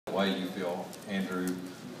way you feel Andrew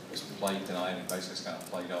has played tonight and basically has kind of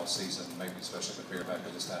played all season, maybe especially compared back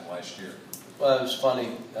to this time last year? Well, it was funny.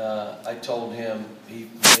 I told him he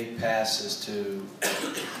made passes to,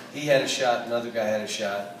 he had a shot, another guy had a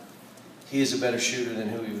shot. He is a better shooter than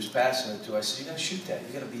who he was passing it to. I said, you got to shoot that.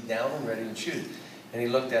 You got to be down and ready and shoot. And he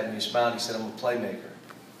looked at me, he smiled, he said, I'm a playmaker.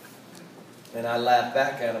 And I laughed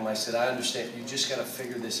back at him. I said, I understand. You just got to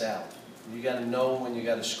figure this out. You got to know when you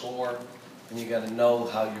got to score, and you got to know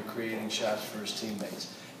how you're creating shots for his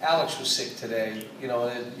teammates. Alex was sick today. You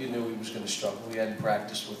know, you knew he was going to struggle. He hadn't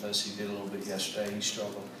practiced with us. He did a little bit yesterday. He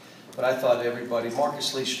struggled. But I thought everybody,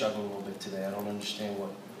 Marcus Lee struggled a little bit today. I don't understand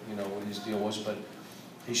what his deal was, but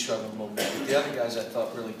he struggled a little bit. But the other guys I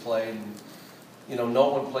thought really played. And, you know, no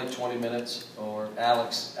one played 20 minutes, or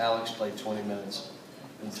Alex played 20 minutes,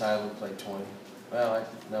 and Tyler played 20. Well,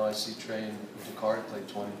 now I see Trey and Dakar played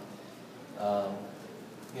 20.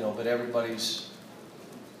 You know, but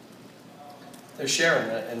they're sharing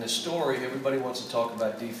that. And the story, everybody wants to talk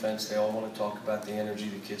about defense. They all want to talk about the energy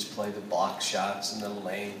the kids play, the block shots and the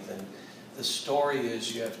length. And the story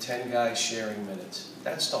is you have 10 guys sharing minutes.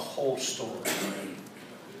 That's the whole story.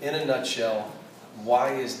 In a nutshell,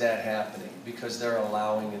 why is that happening? Because they're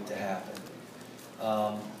allowing it to happen.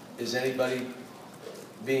 Is anybody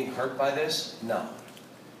being hurt by this? No.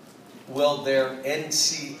 Will their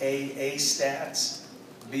NCAA stats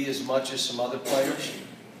be as much as some other players?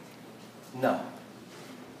 No.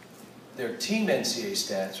 Their team NCAA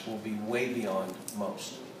stats will be way beyond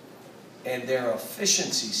most. And their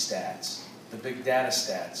efficiency stats, the big data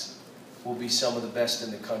stats, will be some of the best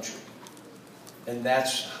in the country. And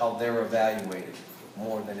that's how they're evaluated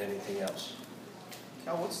more than anything else.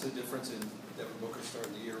 Cal, what's the difference in Devin Booker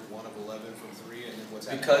starting the year 1 of 11 from 3, and then what's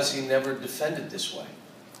happening? Because he never defended this way.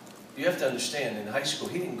 You have to understand, in high school,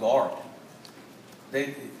 he didn't guard.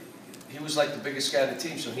 He was like the biggest guy on the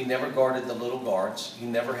team, so he never guarded the little guards. He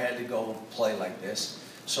never had to go play like this.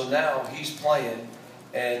 So now he's playing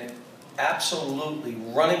and absolutely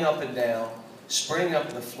running up and down, sprinting up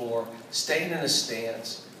the floor, staying in a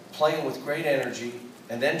stance, playing with great energy,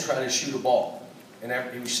 and then trying to shoot a ball. And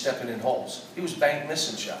he was stepping in holes. He was bank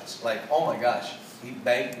missing shots. Like, oh my gosh, he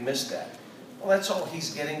banked missed that. Well, that's all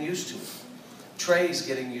he's getting used to. Trey's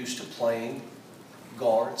getting used to playing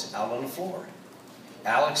guards out on the floor.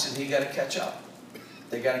 Alex and he got to catch up.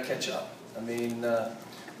 They got to catch up. I mean,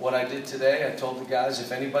 what I did today, I told the guys,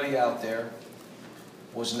 if anybody out there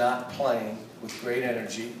was not playing with great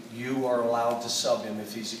energy, you are allowed to sub him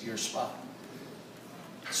if he's at your spot.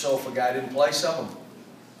 So if a guy didn't play, sub him.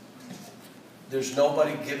 There's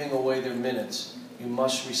nobody giving away their minutes. You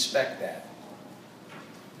must respect that.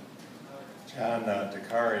 John,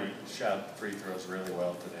 Dakari shot free throws really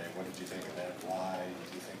well today. What did you think of that? Why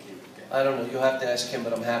do you think he would get? I don't know. You'll have to ask him,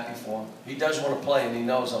 but I'm happy for him. He does want to play, and he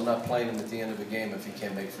knows I'm not playing him at the end of the game if he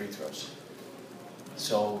can't make free throws.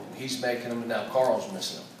 So he's making them, and now Carl's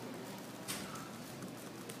missing them.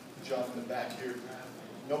 John, in the back here,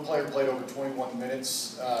 no player played over 21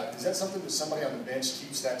 minutes. Is that something that somebody on the bench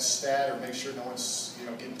keeps that stat, or make sure no one's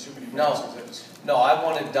getting too many minutes? No, I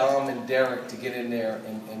wanted Dom and Derek to get in there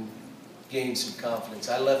and gain some confidence.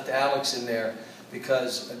 I left Alex in there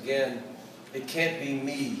because, again, it can't be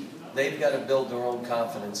me. They've got to build their own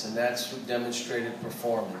confidence, and that's through demonstrated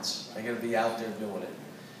performance. They got to be out there doing it.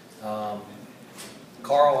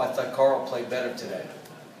 Carl, I thought Carl played better today.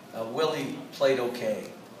 Willie played okay,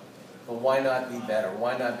 but why not be better?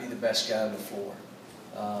 Why not be the best guy on the floor?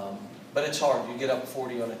 But it's hard. You get up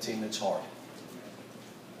 40 on a team, it's hard.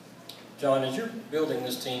 John, as you're building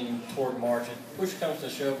this team toward March, push comes to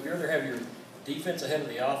shove, do you rather have your defense ahead of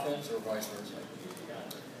the offense or vice versa?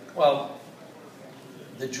 Well,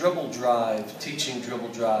 the dribble drive, teaching dribble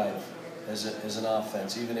drive as an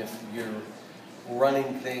offense, even if you're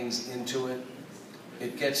running things into it,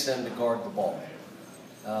 it gets them to guard the ball.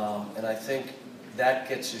 And I think that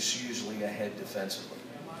gets us usually ahead defensively.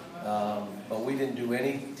 But we didn't do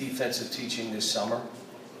any defensive teaching this summer.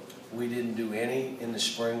 We didn't do any in the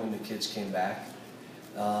spring when the kids came back.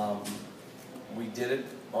 We did it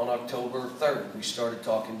on October 3rd. We started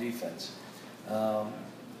talking defense.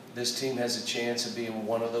 This team has a chance of being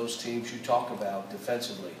one of those teams you talk about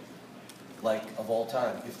defensively, like of all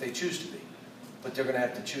time, if they choose to be. But they're going to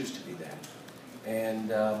have to choose to be that. And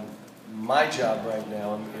my job right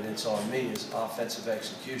now, and it's on me, is offensive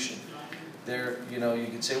execution. You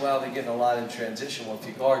could say, well, they're getting a lot in transition. Well, if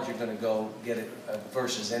you guard, you're going to go get it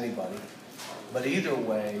versus anybody. But either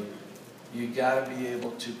way, you got to be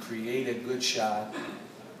able to create a good shot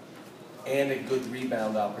and a good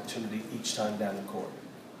rebound opportunity each time down the court.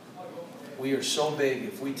 We are so big,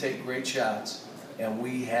 if we take great shots and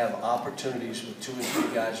we have opportunities with 2 or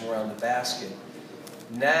 3 guys around the basket.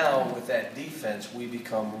 Now, with that defense, we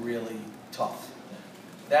become really tough.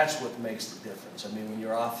 That's what makes the difference. I mean, when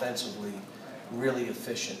you're offensively really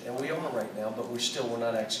efficient, and we are right now, but we're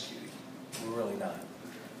not executing. We're really not.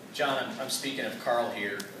 John, I'm speaking of Carl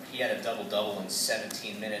here. He had a double-double in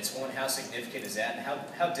 17 minutes. One, how significant is that? And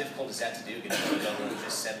how difficult is that to do, get a double-double in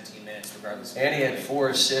just 17 minutes, regardless of... And he had 4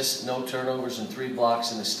 assists, no turnovers, and 3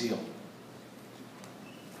 blocks and a steal.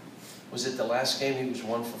 Was it the last game he was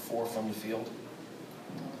 1 for 4 from the field?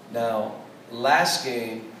 Now, last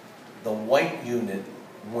game, the white unit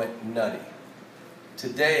went nutty.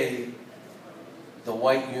 Today, the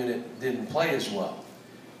white unit didn't play as well.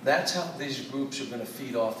 That's how these groups are going to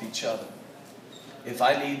feed off each other. If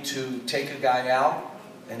I need to take a guy out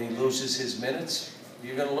and he loses his minutes,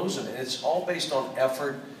 you're going to lose him. And it's all based on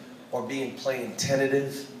effort or playing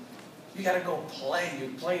tentative. You got to go play. You're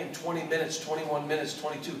playing 20 minutes, 21 minutes,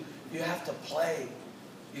 22. You have to play.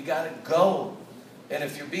 You got to go. And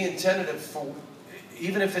if you're being tentative,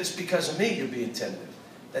 even if it's because of me, you're being tentative.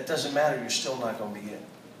 That doesn't matter. You're still not going to be in.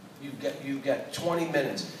 You've got 20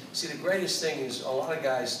 minutes. See, the greatest thing is a lot of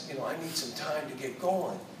guys, I need some time to get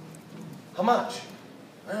going. How much?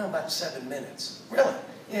 Well, about 7 minutes. Really?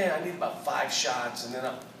 Yeah, I need about 5 shots, and then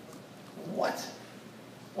what?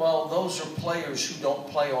 Well, those are players who don't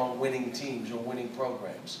play on winning teams or winning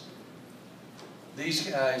programs. These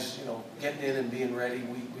guys, getting in and being ready.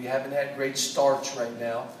 We haven't had great starts right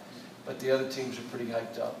now, but the other teams are pretty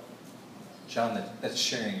hyped up. John, that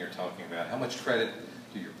sharing you're talking about, how much credit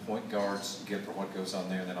do your point guards get for what goes on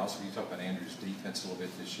there? And then also you talk about Andrew's defense a little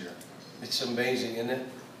bit this year. It's amazing, isn't it?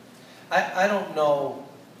 I don't know.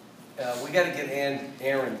 We got to get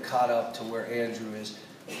Aaron caught up to where Andrew is.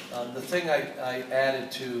 The thing I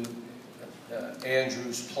added to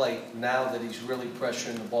Andrew's plate now that he's really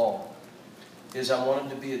pressuring the ball is I want him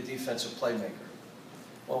to be a defensive playmaker.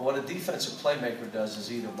 Well, what a defensive playmaker does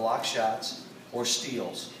is either block shots or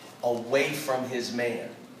steals away from his man,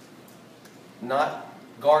 not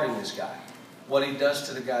guarding his guy. What he does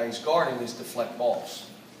to the guy he's guarding is deflect balls.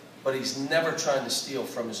 But he's never trying to steal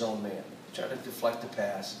from his own man. He's trying to deflect the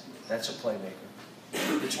pass. That's a playmaker.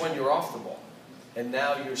 It's when you're off the ball. And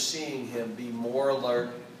now you're seeing him be more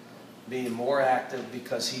alert, being more active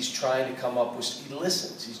because he's trying to come up with, he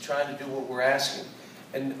listens. He's trying to do what we're asking.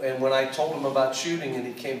 And when I told him about shooting and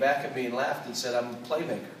he came back at me and laughed and said, I'm a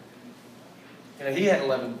playmaker. He had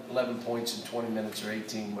 11 points in 20 minutes or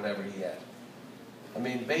 18, whatever he had. I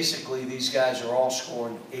mean, basically, these guys are all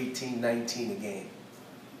scoring 18, 19 a game.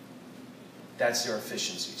 That's their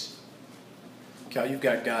efficiencies. Cal, you've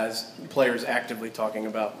got players actively talking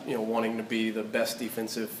about, wanting to be the best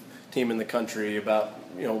defensive team in the country, about,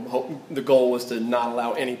 the goal was to not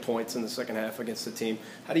allow any points in the second half against the team.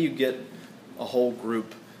 How do you get a whole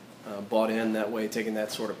group bought in that way, taking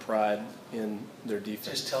that sort of pride in their defense?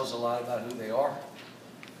 It just tells a lot about who they are.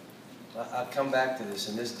 I'll come back to this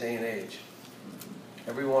in this day and age.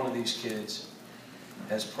 Every one of these kids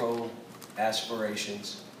has pro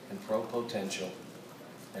aspirations and pro potential,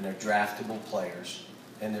 and they're draftable players,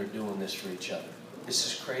 and they're doing this for each other. This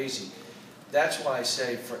is crazy. That's why I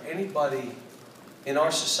say for anybody in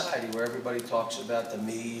our society where everybody talks about the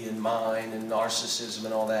me and mine and narcissism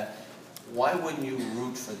and all that, why wouldn't you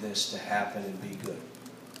root for this to happen and be good?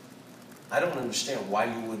 I don't understand why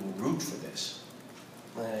you wouldn't root for this.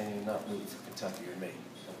 You're not rooting for Kentucky or me.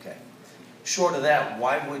 Okay. Short of that,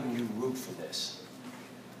 why wouldn't you root for this?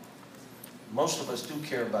 Most of us do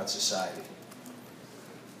care about society.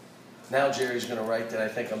 Now Jerry's going to write that I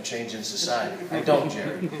think I'm changing society. I don't,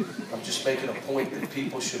 Jerry. I'm just making a point that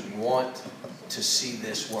people should want to see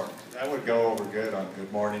this work. That would go over good on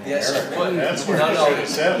Good Morning Yes, America. it would. That's where you should have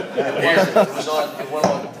said it.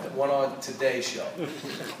 It went on Today's Show.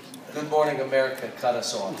 Good Morning America cut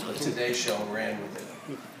us off, but Today's Show ran with it.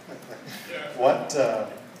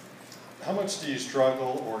 How much do you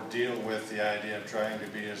struggle or deal with the idea of trying to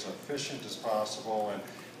be as efficient as possible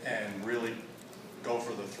and really go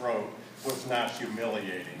for the throat with not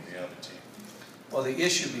humiliating the other team? Well, the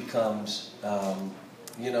issue becomes, I've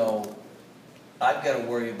got to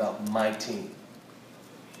worry about my team.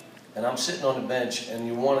 And I'm sitting on the bench, and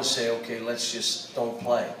you want to say, okay, let's just don't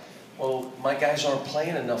play. Well, my guys aren't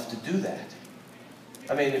playing enough to do that.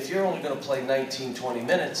 I mean, if you're only going to play 19, 20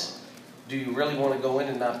 minutes, do you really want to go in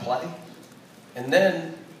and not play? And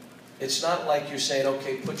then it's not like you're saying,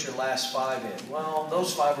 okay, put your last 5 in. Well,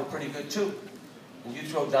 those 5 are pretty good too. And you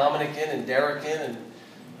throw Dominic in and Derek in and,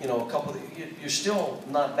 a couple of, you're still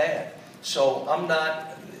not bad. So I'm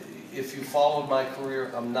not, if you followed my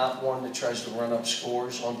career, I'm not one that tries to run up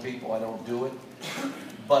scores on people. I don't do it.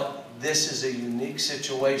 But This is a unique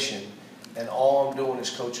situation, and all I'm doing is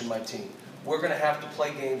coaching my team. We're going to have to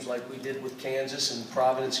play games like we did with Kansas and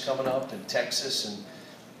Providence coming up, and Texas, and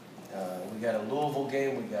we got a Louisville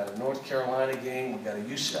game, we got a North Carolina game, we got a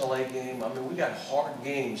UCLA game. I mean, we got hard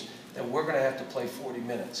games that we're going to have to play 40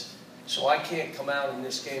 minutes. So I can't come out in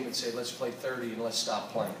this game and say, let's play 30 and let's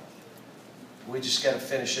stop playing. We just got to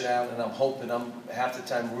finish it out, and I'm hoping, I'm half the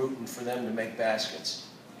time rooting for them to make baskets.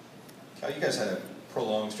 Cal, you guys had a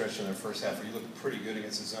prolonged stretch in the first half where you looked pretty good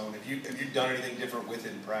against the zone. Have you done anything different with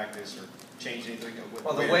it in practice or changed anything with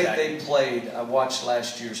Well, the way they played, I watched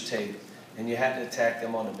last year's tape, and you had to attack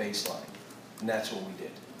them on the baseline, and that's what we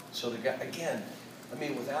did. So the guy, again, I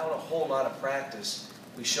mean, without a whole lot of practice,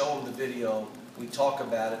 we show them the video, we talk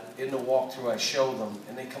about it, in the walkthrough I show them,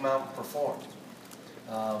 and they come out and perform.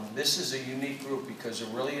 This is a unique group because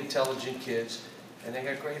they're really intelligent kids, and they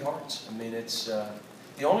got great hearts. I mean, it's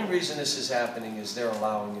the only reason this is happening is they're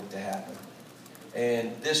allowing it to happen.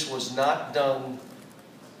 And this was not done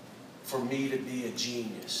for me to be a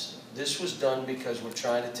genius. This was done because we're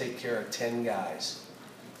trying to take care of 10 guys.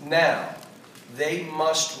 Now, they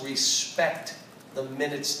must respect the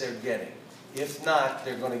minutes they're getting. If not,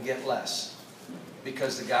 they're going to get less.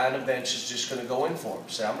 Because the guy on the bench is just going to go in for them.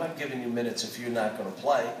 Say, I'm not giving you minutes if you're not going to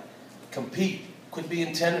play. Compete. Quit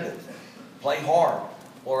being tentative. Play hard.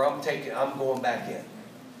 Or I'm going back in.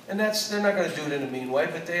 And they're not going to do it in a mean way,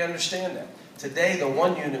 but they understand that. Today, the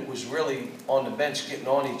one unit was really on the bench getting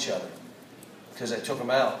on each other. Because I took them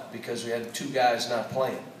out because we had 2 guys not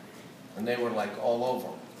playing. And they were like all over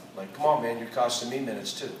them. Like, come on, man, you're costing me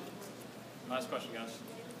minutes too. Last question, guys.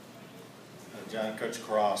 John, Coach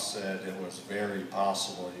Cross said it was very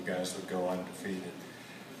possible you guys would go undefeated.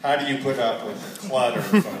 How do you put up with the clutter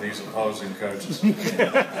from these opposing coaches?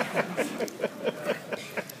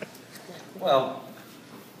 Well,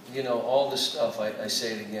 you know, all this stuff, I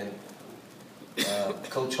say it again.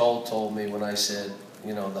 Coach Hall told me when I said,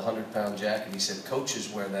 you know, the 100-pound jacket, he said,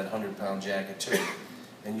 coaches wear that 100-pound jacket too.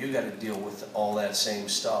 And you got to deal with all that same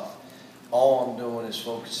stuff. All I'm doing is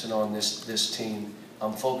focusing on this team.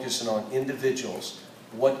 I'm focusing on individuals.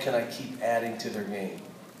 What can I keep adding to their game?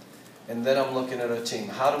 And then I'm looking at our team.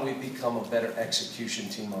 How do we become a better execution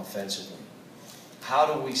team offensively?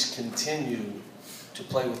 How do we continue to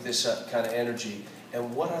play with this kind of energy?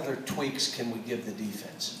 And what other tweaks can we give the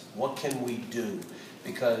defense? What can we do?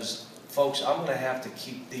 Because, folks, I'm going to have to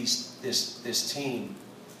keep this team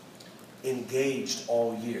engaged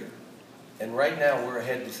all year. And right now we're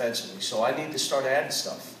ahead defensively. So I need to start adding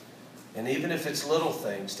stuff. And even if it's little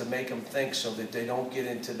things, to make them think so that they don't get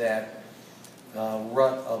into that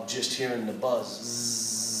rut of just hearing the buzz.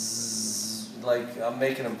 Zzz, like, I'm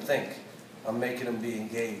making them think. I'm making them be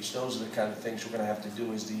engaged. Those are the kind of things we're going to have to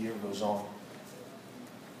do as the year goes on.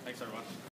 Thanks, everyone.